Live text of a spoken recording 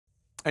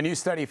A new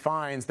study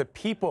finds the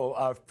people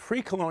of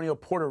pre-colonial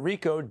Puerto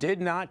Rico did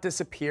not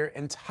disappear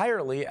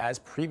entirely as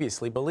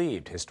previously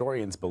believed.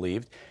 Historians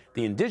believed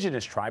the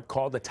indigenous tribe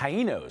called the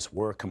Tainos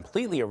were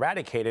completely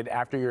eradicated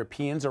after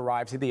Europeans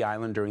arrived to the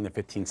island during the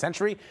 15th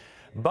century.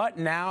 But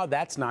now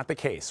that's not the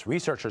case.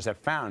 Researchers have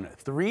found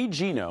 3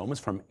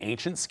 genomes from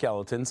ancient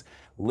skeletons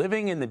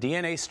living in the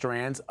DNA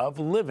strands of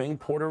living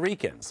Puerto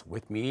Ricans.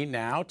 With me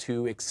now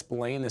to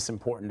explain this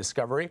important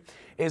discovery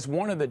is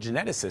one of the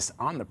geneticists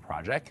on the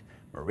project,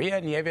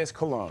 Maria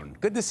Nieves-Colon.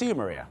 Good to see you,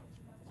 Maria.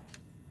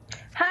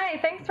 Hi,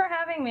 thanks for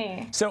having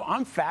me. So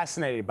I'm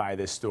fascinated by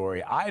this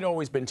story. I'd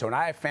always been told,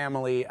 I have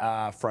family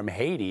from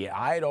Haiti,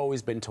 I'd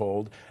always been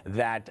told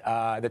that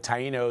the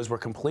Tainos were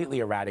completely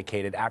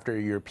eradicated after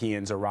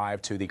Europeans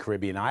arrived to the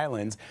Caribbean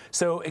islands.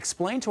 So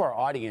explain to our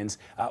audience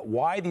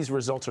why these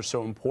results are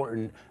so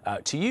important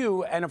to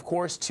you and, of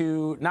course,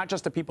 to not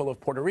just the people of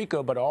Puerto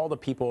Rico, but all the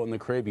people in the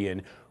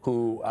Caribbean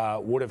who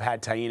would have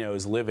had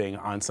Tainos living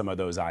on some of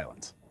those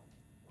islands.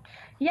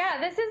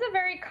 Yeah, this is a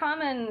very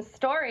common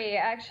story,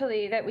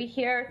 actually, that we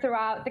hear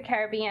throughout the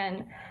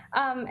Caribbean.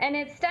 And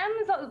it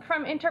stems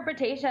from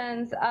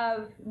interpretations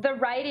of the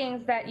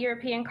writings that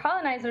European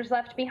colonizers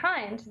left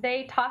behind.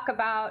 They talk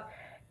about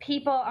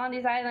people on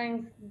these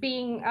islands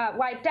being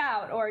wiped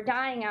out or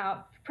dying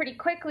out pretty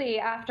quickly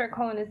after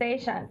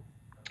colonization.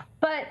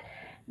 But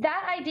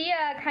that idea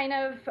kind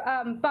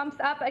of bumps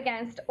up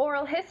against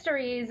oral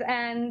histories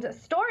and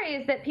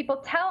stories that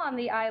people tell on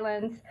the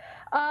islands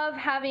of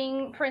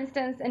having, for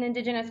instance, an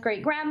indigenous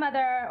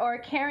great-grandmother or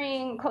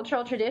carrying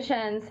cultural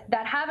traditions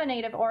that have a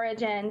native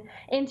origin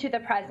into the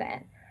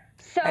present.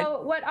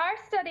 So what our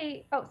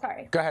study,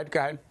 Go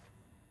ahead.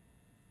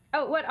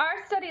 What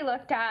our study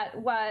looked at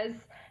was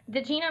the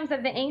genomes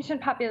of the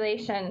ancient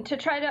population to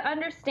try to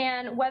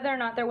understand whether or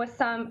not there was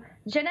some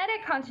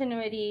genetic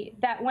continuity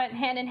that went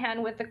hand in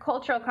hand with the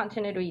cultural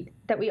continuity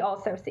that we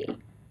also see.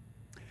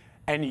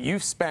 And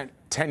you've spent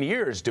 10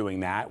 years doing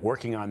that,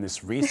 working on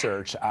this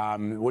research,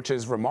 which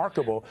is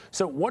remarkable.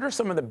 So what are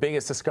some of the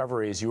biggest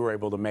discoveries you were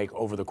able to make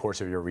over the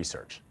course of your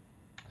research?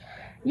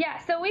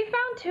 Yeah, so we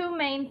found 2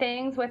 main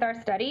things with our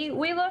study.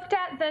 We looked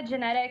at the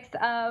genetics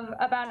of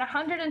about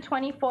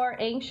 124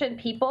 ancient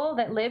people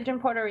that lived in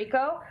Puerto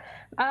Rico,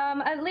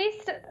 at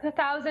least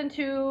 1,000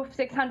 to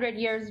 600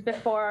 years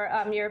before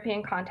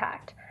European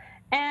contact.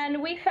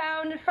 And we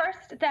found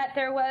first that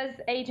there was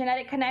a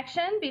genetic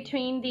connection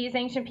between these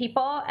ancient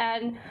people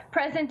and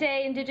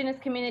present-day indigenous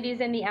communities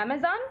in the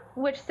Amazon,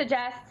 which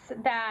suggests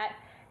that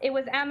it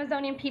was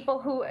Amazonian people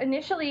who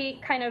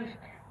initially kind of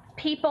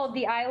peopled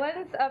the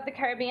islands of the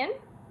Caribbean.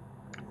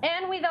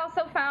 And we've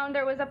also found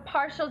there was a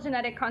partial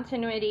genetic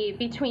continuity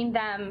between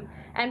them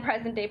and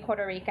present-day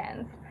Puerto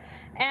Ricans.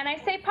 And I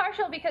say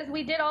partial because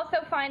we did also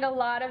find a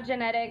lot of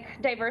genetic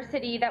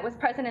diversity that was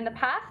present in the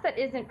past that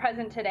isn't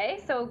present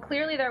today. So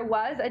clearly there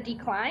was a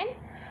decline.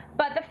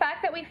 But the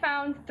fact that we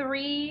found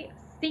 3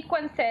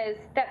 sequences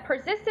that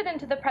persisted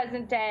into the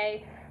present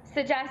day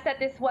suggests that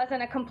this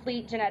wasn't a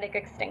complete genetic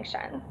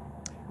extinction.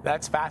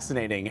 That's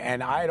fascinating,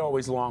 and I had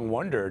always long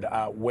wondered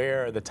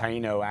where the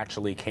Taino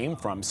actually came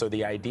from. So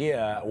the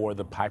idea or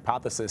the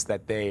hypothesis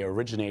that they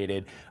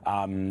originated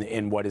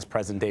in what is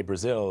present-day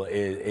Brazil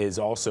is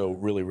also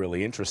really,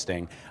 really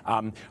interesting.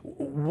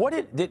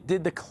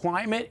 Did the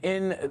climate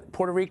in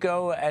Puerto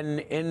Rico and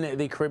in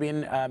the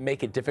Caribbean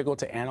make it difficult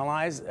to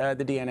analyze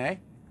the DNA?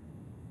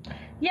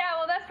 Yeah,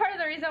 well, that's part of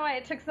the reason why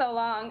it took so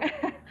long.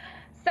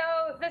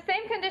 So the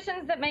same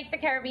conditions that make the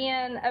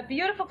Caribbean a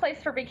beautiful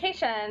place for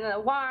vacation,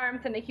 the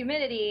warmth and the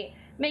humidity,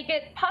 make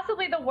it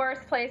possibly the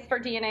worst place for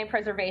DNA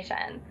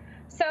preservation.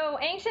 So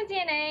ancient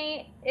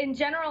DNA in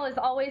general is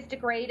always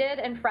degraded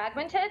and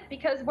fragmented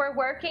because we're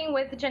working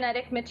with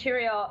genetic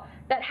material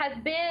that has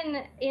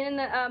been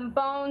in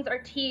bones or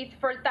teeth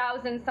for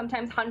thousands,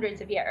 sometimes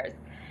hundreds of years.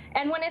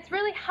 And when it's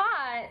really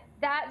hot,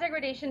 that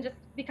degradation just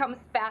becomes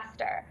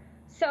faster.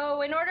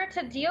 So in order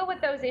to deal with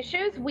those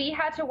issues, we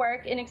had to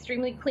work in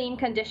extremely clean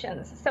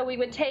conditions. So we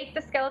would take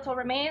the skeletal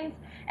remains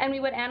and we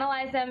would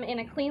analyze them in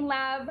a clean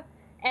lab,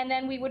 and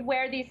then we would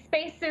wear these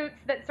spacesuits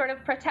that sort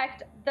of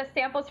protect the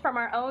samples from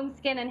our own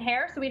skin and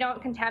hair so we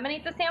don't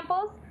contaminate the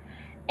samples.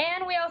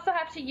 And we also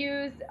have to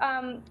use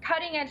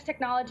cutting-edge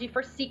technology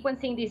for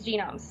sequencing these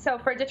genomes. So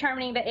for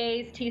determining the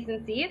A's, T's,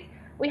 and C's,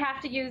 we have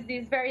to use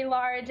these very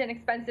large and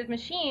expensive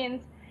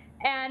machines.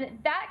 And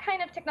that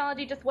kind of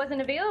technology just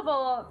wasn't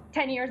available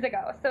 10 years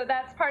ago. So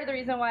that's part of the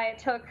reason why it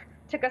took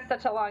us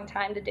such a long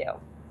time to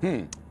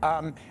do.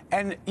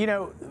 And, you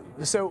know,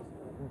 so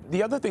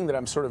the other thing that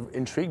I'm sort of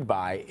intrigued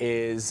by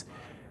is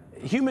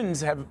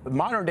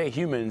modern-day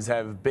humans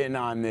have been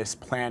on this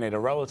planet a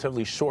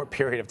relatively short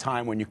period of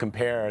time when you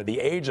compare the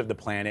age of the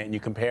planet and you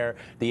compare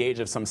the age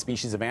of some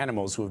species of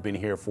animals who have been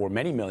here for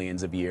many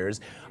millions of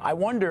years. I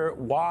wonder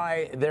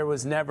why there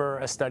was never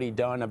a study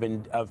done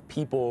of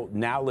people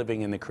now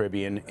living in the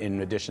Caribbean,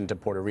 in addition to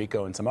Puerto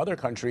Rico and some other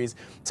countries,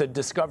 to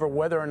discover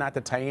whether or not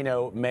the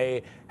Taino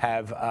may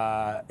have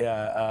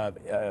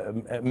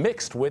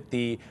mixed with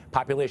the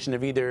population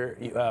of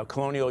either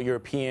colonial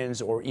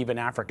Europeans or even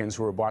Africans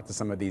who were brought to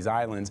some of these these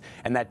islands,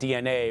 and that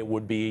DNA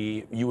would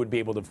be, you would be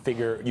able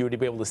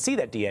to see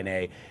that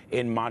DNA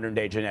in modern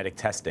day genetic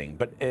testing.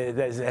 But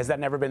has that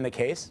never been the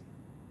case?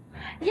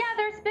 Yeah,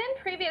 there's been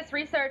previous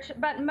research,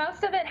 but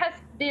most of it has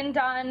been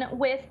done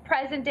with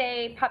present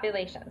day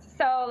populations.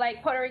 So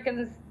like Puerto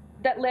Ricans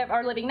that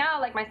are living now,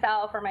 like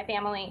myself or my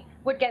family,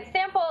 would get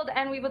sampled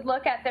and we would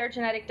look at their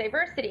genetic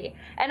diversity.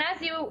 And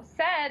as you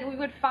said, we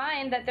would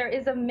find that there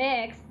is a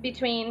mix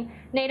between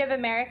Native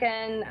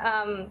American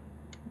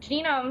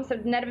genomes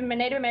of Native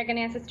American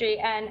ancestry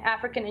and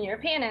African and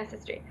European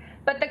ancestry.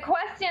 But the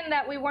question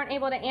that we weren't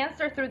able to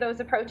answer through those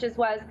approaches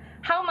was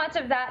how much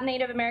of that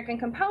Native American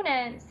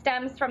component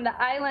stems from the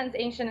island's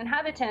ancient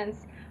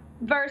inhabitants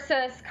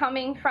versus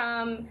coming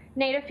from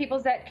Native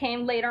peoples that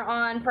came later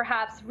on,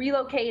 perhaps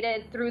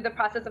relocated through the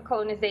process of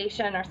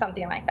colonization or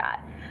something like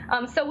that.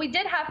 So we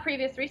did have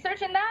previous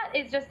research in that.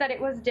 It's just that it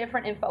was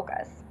different in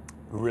focus.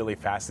 Really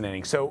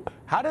fascinating. So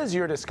how does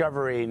your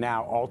discovery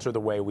now alter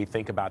the way we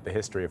think about the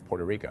history of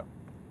Puerto Rico?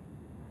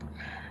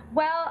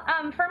 Well,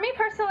 for me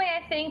personally,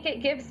 I think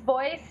it gives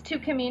voice to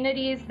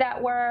communities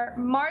that were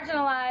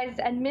marginalized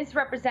and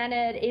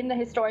misrepresented in the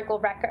historical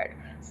record.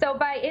 So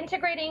by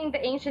integrating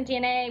the ancient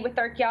DNA with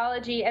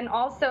archaeology and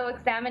also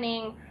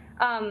examining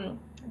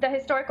the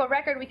historical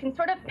record, we can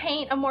sort of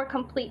paint a more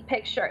complete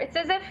picture. It's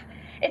as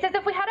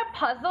if we had a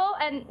puzzle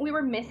and we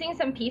were missing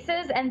some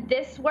pieces, and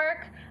this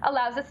work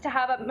allows us to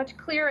have a much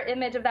clearer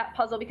image of that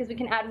puzzle because we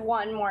can add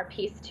one more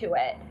piece to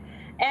it.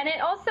 And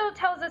it also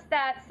tells us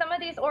that some of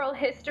these oral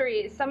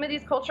histories, some of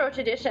these cultural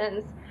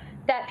traditions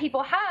that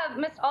people have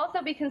must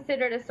also be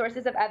considered as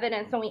sources of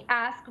evidence when we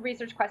ask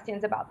research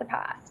questions about the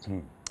past.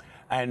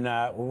 And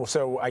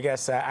so I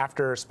guess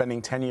after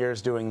spending 10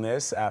 years doing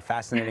this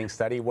fascinating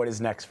study, what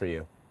is next for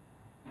you?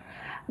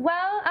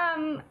 Well,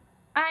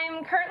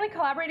 I'm currently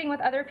collaborating with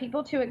other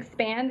people to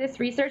expand this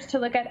research to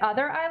look at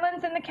other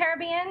islands in the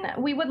Caribbean.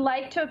 We would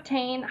like to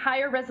obtain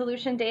higher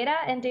resolution data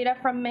and data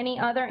from many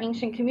other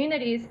ancient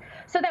communities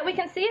so that we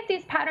can see if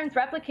these patterns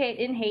replicate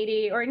in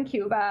Haiti or in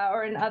Cuba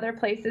or in other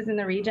places in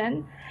the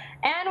region.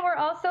 And we're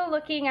also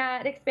looking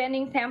at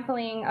expanding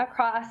sampling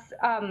across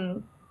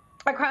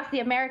the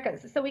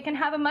Americas, so we can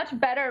have a much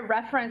better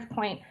reference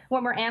point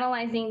when we're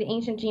analyzing the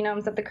ancient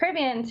genomes of the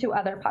Caribbean to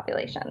other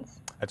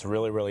populations. That's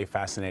really, really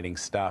fascinating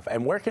stuff.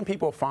 And where can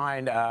people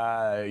find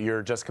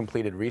your just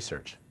completed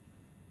research?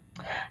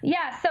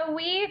 Yeah, so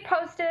we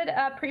posted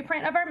a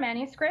preprint of our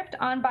manuscript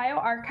on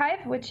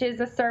bioRxiv, which is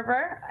a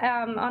server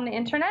on the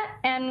internet,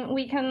 and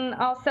we can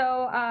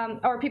also,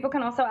 or people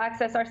can also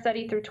access our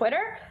study through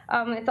Twitter.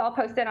 It's all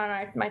posted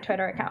on my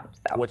Twitter account.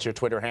 So. What's your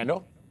Twitter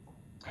handle?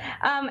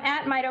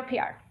 At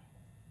MitoPR.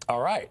 All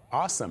right,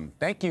 awesome.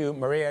 Thank you,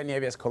 Maria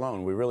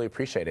Nieves-Colon. We really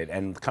appreciate it.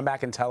 And come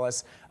back and tell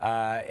us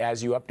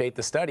as you update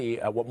the study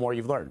what more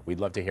you've learned. We'd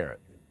love to hear it.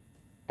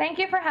 Thank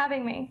you for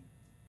having me.